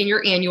about it in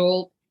your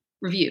annual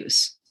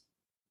reviews,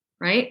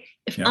 right?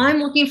 If I'm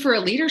looking for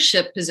a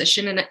leadership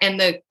position and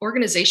the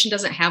organization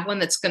doesn't have one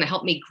that's going to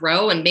help me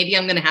grow, and maybe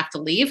I'm going to have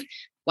to leave,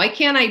 why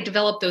can't I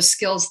develop those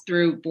skills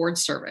through board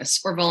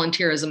service or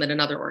volunteerism at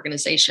another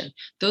organization?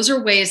 Those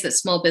are ways that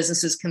small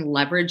businesses can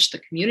leverage the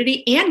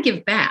community and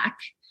give back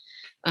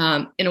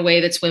in a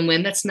way that's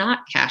win-win, that's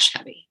not cash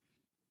heavy.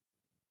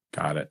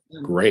 Got it.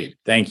 Great.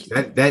 Thank you.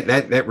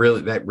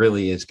 That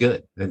really is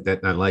good.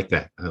 I like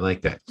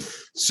that.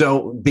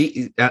 So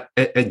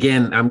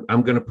again,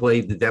 I'm going to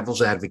play the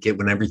devil's advocate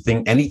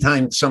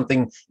anytime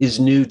something is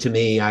new to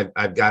me,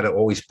 I've got to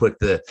always put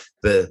the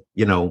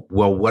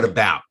well, what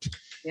about?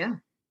 Yeah.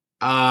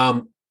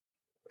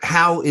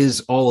 How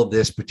is all of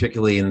this,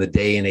 particularly in the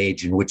day and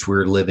age in which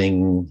we're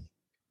living,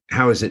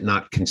 how is it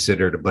not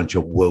considered a bunch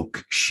of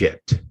woke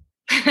shit?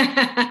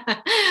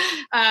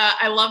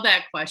 I love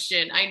that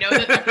question. I know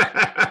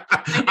that.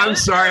 I'm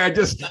sorry. I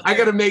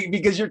got to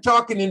because you're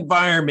talking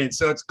environment.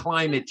 So it's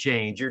climate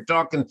change. You're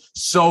talking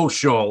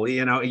social,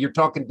 you're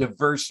talking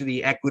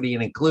diversity, equity,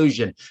 and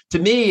inclusion. To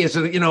me, as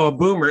a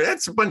boomer,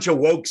 that's a bunch of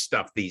woke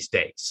stuff these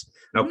days.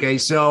 Okay.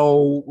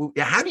 So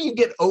how do you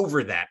get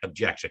over that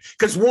objection?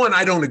 Because one,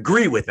 I don't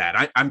agree with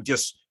that. I'm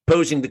just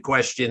posing the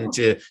question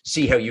to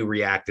see how you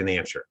react and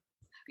answer.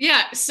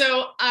 Yeah.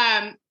 So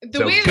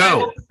way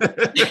go.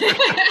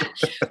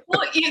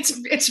 Well, it's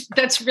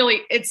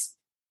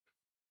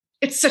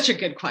such a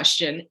good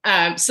question.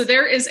 So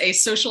there is a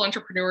social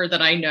entrepreneur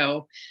that I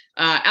know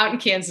out in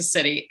Kansas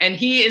City. And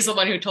he is the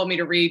one who told me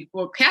to read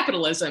Woke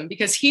Capitalism,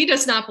 because he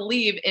does not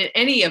believe in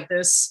any of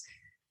this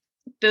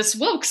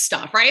woke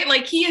stuff, right?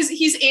 Like he's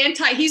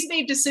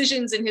made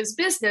decisions in his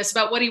business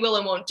about what he will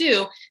and won't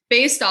do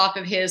based off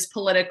of his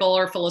political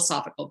or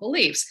philosophical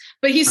beliefs.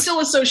 But he's still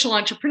a social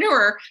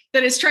entrepreneur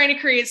that is trying to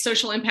create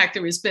social impact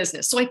through his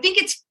business. So I think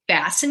it's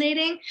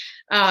fascinating.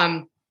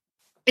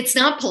 It's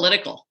not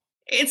political.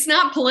 It's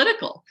not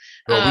political.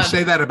 Well, we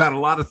say that about a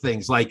lot of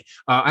things, like,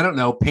 I don't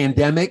know,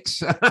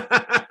 pandemics.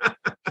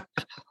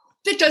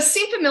 It does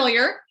seem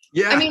familiar.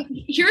 Yeah. I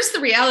mean, here's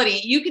the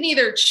reality. You can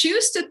either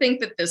choose to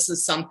think that this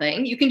is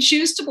something, you can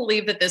choose to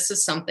believe that this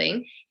is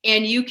something,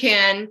 and you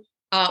can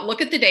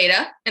look at the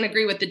data and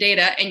agree with the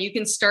data, and you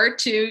can start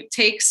to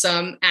take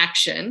some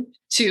action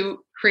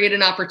to create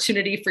an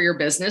opportunity for your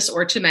business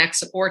or to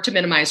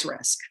minimize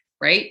risk,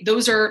 right?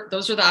 Those are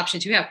the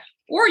options you have.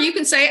 Or you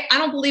can say, I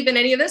don't believe in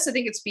any of this. I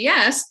think it's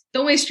BS.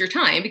 Don't waste your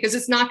time, because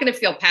it's not going to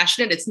feel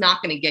passionate. It's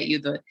not going to get you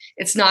the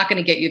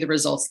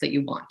results that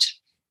you want.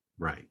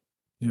 Right.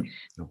 Yep.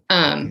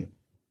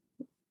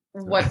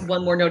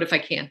 One more note if I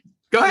can.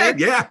 Go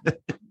ahead. Yeah.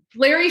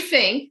 Larry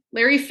Fink,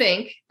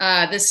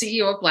 the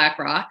CEO of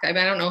BlackRock. I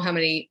don't know how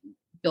many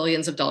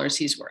billions of dollars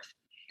he's worth.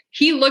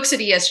 He looks at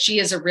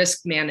ESG as a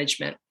risk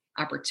management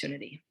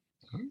opportunity.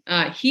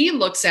 He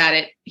looks at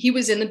it. He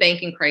was in the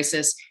banking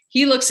crisis.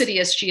 He looks at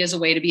ESG as a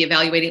way to be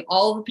evaluating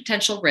all the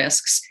potential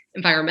risks,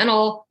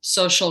 environmental,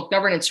 social,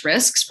 governance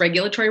risks,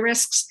 regulatory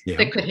risks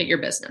that could hit your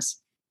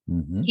business.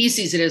 Mm-hmm. He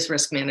sees it as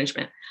risk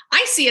management.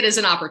 I see it as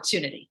an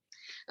opportunity.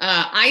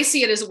 I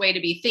see it as a way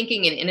to be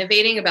thinking and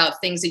innovating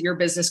about things that your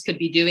business could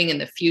be doing in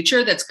the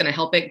future that's going to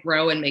help it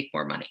grow and make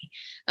more money.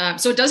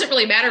 So it doesn't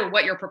really matter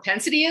what your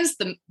propensity is.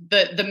 The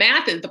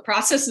math, the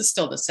process is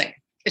still the same.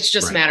 It's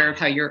just a matter of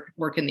how you're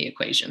working the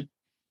equation.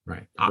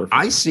 Right.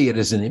 I see it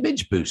as an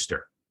image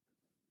booster.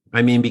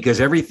 I mean, because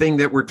everything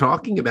that we're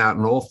talking about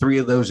in all three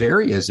of those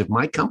areas, if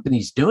my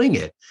company's doing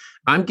it,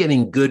 I'm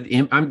getting great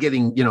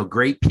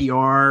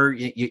PR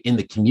in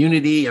the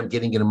community. I'm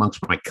getting it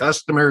amongst my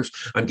customers.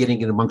 I'm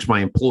getting it amongst my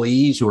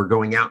employees who are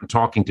going out and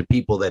talking to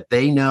people that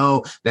they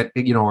know that,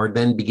 are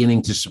then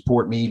beginning to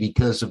support me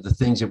because of the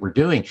things that we're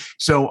doing.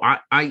 So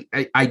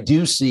I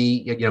do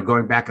see,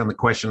 going back on the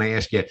question I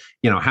asked you,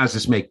 how does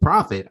this make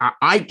profit?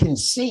 I can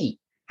see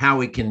how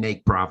it can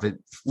make profit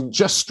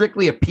just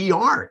strictly a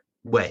PR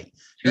way.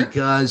 Sure.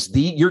 Because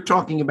you're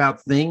talking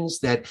about things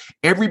that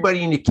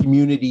everybody in the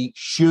community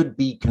should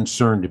be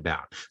concerned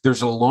about.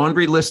 There's a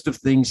laundry list of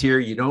things here.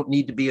 You don't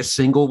need to be a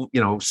single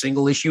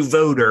issue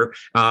voter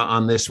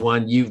on this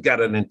one. You've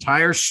got an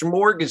entire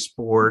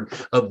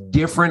smorgasbord of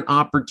different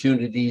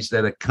opportunities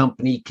that a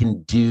company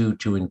can do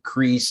to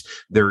increase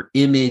their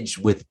image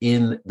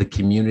within the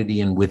community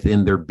and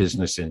within their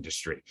business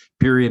industry.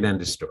 Period. End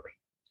of story.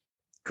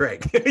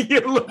 Craig,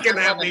 you're looking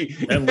at me.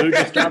 And Lou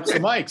just dropped the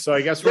mic, so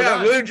I guess we're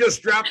done. Lou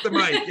just dropped the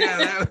mic.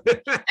 Yeah.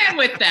 And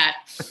with that.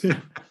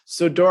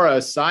 So Dora,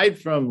 aside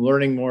from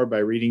learning more by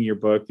reading your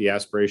book, The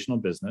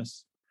Aspirational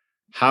Business,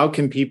 how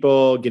can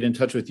people get in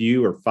touch with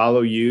you or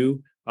follow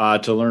you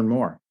to learn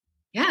more?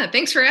 Yeah,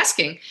 thanks for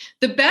asking.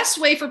 The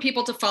best way for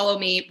people to follow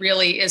me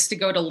really is to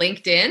go to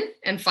LinkedIn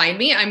and find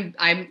me. I'm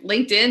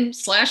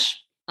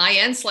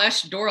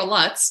LinkedIn/IN/Dora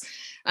Lutz.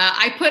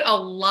 I put a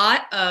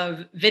lot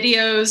of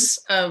videos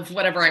of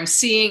whatever I'm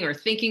seeing or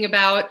thinking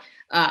about,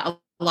 a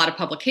lot of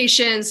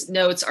publications,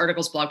 notes,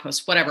 articles, blog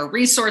posts, whatever,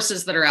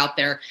 resources that are out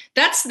there.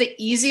 That's the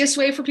easiest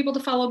way for people to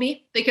follow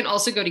me. They can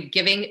also go to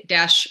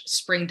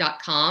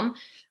giving-spring.com.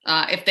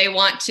 If they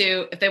want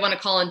to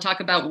call and talk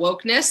about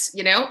wokeness,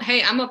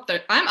 hey, I'm up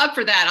there. I'm up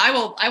for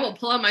that. I will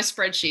pull out my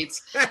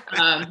spreadsheets.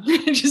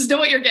 Just know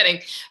what you're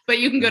getting. But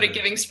you can go to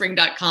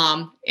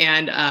givingspring.com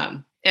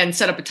and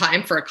set up a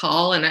time for a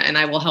call, and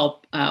I will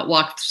help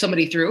walk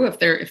somebody through if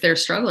they're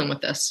struggling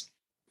with this.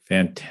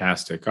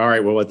 Fantastic. All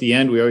right. Well, at the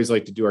end, we always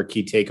like to do our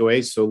key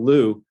takeaways. So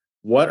Lou,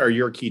 what are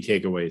your key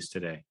takeaways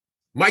today?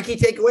 My key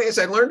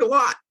takeaways, I learned a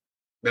lot.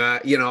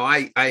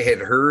 I had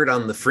heard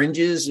on the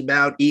fringes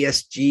about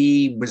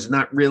ESG, was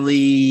not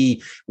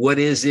really, what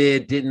is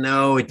it? Didn't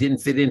know. It didn't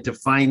fit into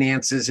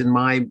finances in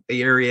my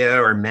area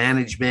or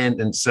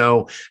management. And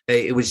so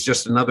it was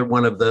just another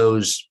one of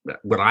those,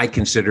 what I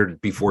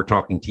considered before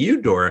talking to you,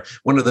 Dora,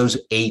 one of those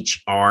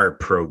HR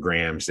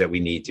programs that we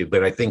need to.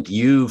 But I think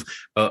you've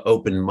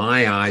opened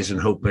my eyes and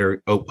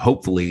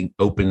hopefully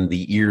opened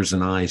the ears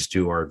and eyes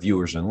to our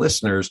viewers and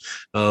listeners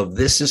of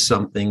this is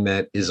something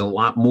that is a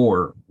lot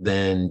more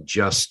than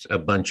just a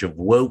bunch of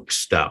woke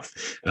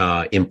stuff.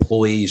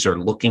 Employees are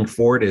looking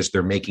for it as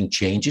they're making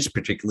changes,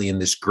 particularly in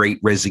this great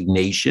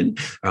resignation.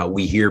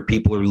 We hear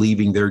people are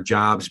leaving their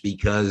jobs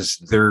because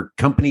their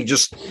company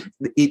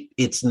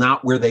it's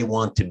not where they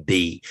want to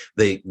be.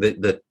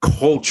 The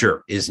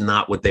culture is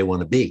not what they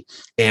want to be.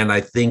 And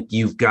I think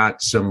you've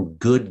got some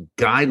good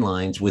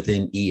guidelines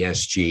within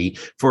ESG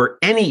for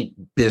any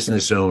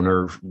business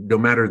owner, no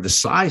matter the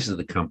size of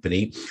the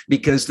company,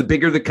 because the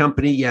bigger the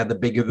company, the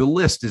bigger the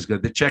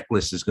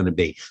checklist is going to be.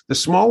 be. The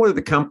smaller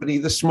the company,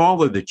 the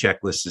smaller the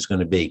checklist is going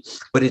to be.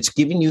 But it's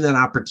giving you that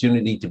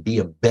opportunity to be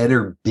a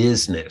better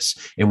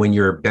business. And when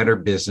you're a better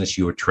business,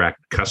 you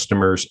attract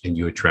customers and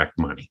you attract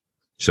money.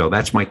 So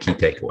that's my key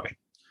takeaway.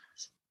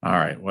 All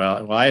right.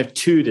 Well, I have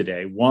two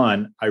today.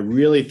 One, I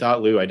really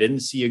thought, Lou, I didn't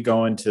see you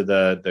going to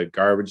the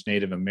garbage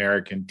Native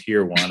American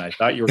tier one. I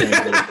thought you were going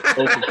to go to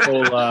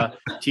Coca-Cola,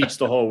 teach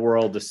the whole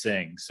world to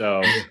sing.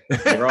 So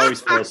you're always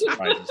full of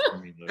surprises for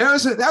me, Lou.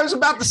 That was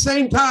about the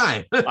same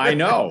time. I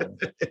know.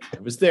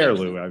 I was there,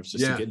 Lou. I was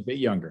just getting a bit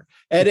younger.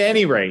 At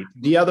any rate,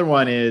 the other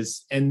one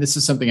is, and this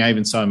is something I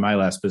even saw in my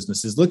last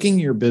business, is looking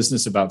your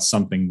business about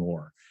something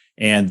more.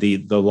 And the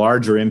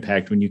larger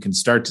impact, when you can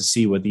start to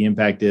see what the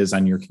impact is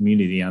on your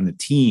community, on the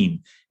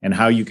team, and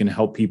how you can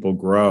help people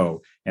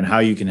grow and how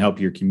you can help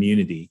your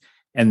community.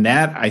 And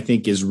that, I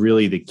think, is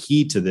really the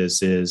key to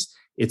this. Is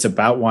it's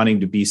about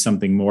wanting to be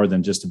something more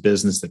than just a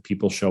business that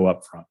people show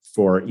up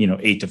for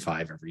 8 to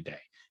 5 every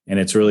day. And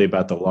it's really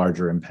about the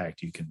larger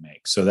impact you can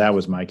make. So that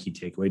was my key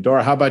takeaway.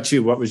 Dora, how about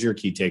you? What was your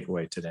key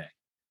takeaway today?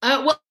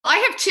 Well, I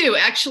have two,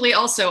 actually,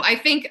 also. I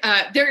think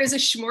there is a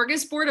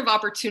smorgasbord of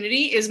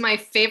opportunity is my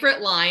favorite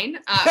line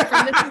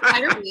from this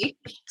entire week.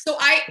 So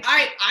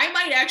I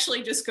might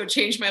actually just go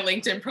change my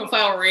LinkedIn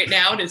profile right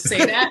now to say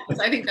that,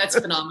 because I think that's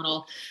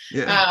phenomenal.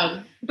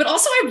 Yeah. But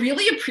also, I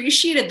really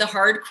appreciated the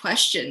hard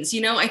questions.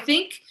 I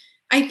think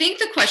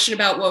the question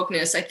about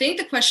wokeness, I think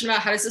the question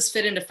about how does this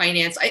fit into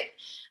finance,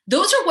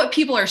 those are what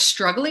people are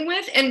struggling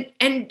with,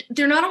 and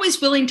they're not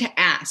always willing to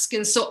ask.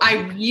 And so I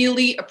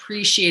really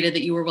appreciated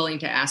that you were willing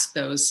to ask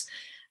those.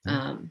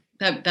 That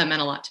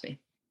meant a lot to me.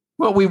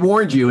 Well, we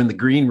warned you in the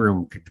green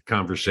room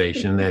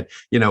conversation that,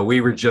 we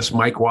were just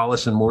Mike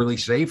Wallace and Morley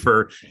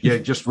Safer,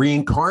 just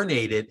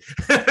reincarnated.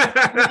 No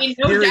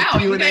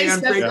doubt. You guys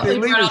definitely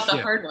brought out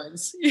the hard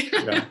ones.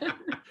 Yeah.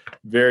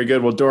 Very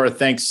good. Well, Dora,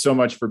 thanks so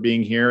much for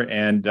being here.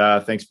 And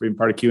thanks for being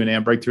part of Q&A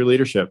on Breakthrough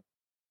Leadership.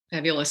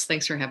 Fabulous.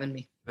 Thanks for having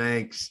me.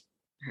 Thanks.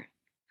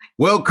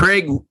 Well,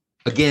 Craig,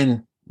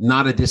 again,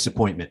 not a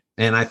disappointment.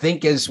 And I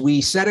think as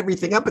we set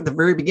everything up at the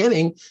very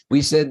beginning,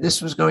 we said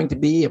this was going to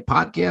be a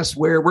podcast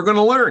where we're going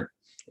to learn.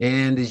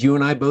 And as you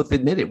and I both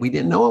admitted, we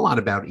didn't know a lot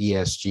about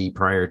ESG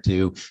prior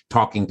to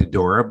talking to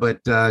Dora, but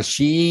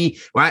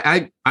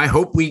I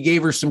hope we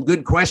gave her some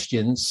good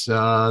questions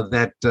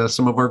that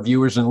some of our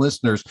viewers and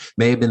listeners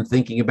may have been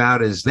thinking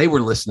about as they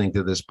were listening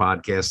to this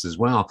podcast as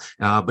well.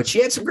 But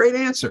she had some great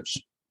answers.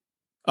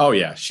 Oh,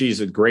 yeah. She's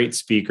a great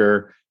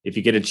speaker. If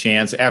you get a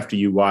chance now that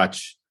you've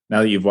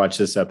watched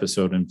this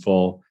episode in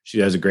full, she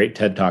has a great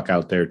TED Talk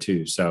out there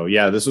too. So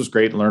yeah, this was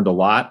great. Learned a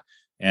lot.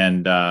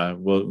 And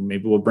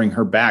we'll bring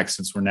her back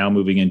since we're now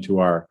moving into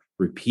our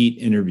repeat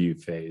interview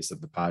phase of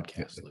the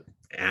podcast.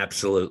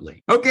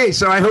 Absolutely. Okay.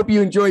 So I hope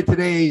you enjoyed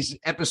today's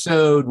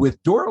episode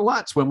with Dora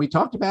Lutz when we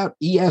talked about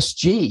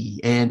ESG.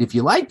 And if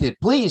you liked it,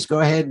 please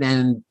go ahead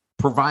and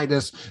provide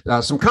us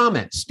some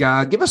comments.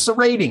 Give us a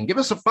rating. Give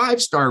us a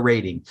 5-star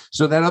rating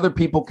so that other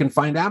people can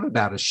find out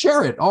about us.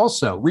 Share it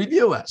also.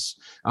 Review us.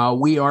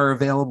 We are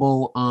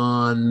available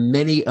on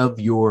many of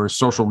your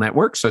social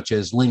networks, such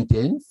as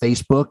LinkedIn,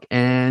 Facebook,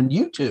 and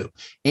YouTube.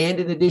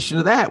 And in addition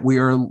to that, we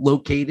are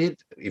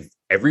located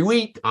every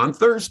week on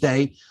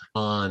Thursday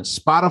on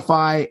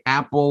Spotify,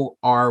 Apple,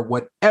 or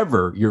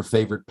whatever your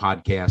favorite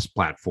podcast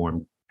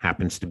platform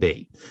happens to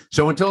be.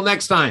 So until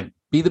next time,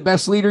 be the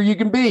best leader you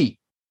can be.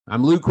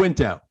 I'm Lou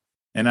Quinto.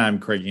 And I'm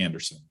Craig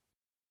Anderson.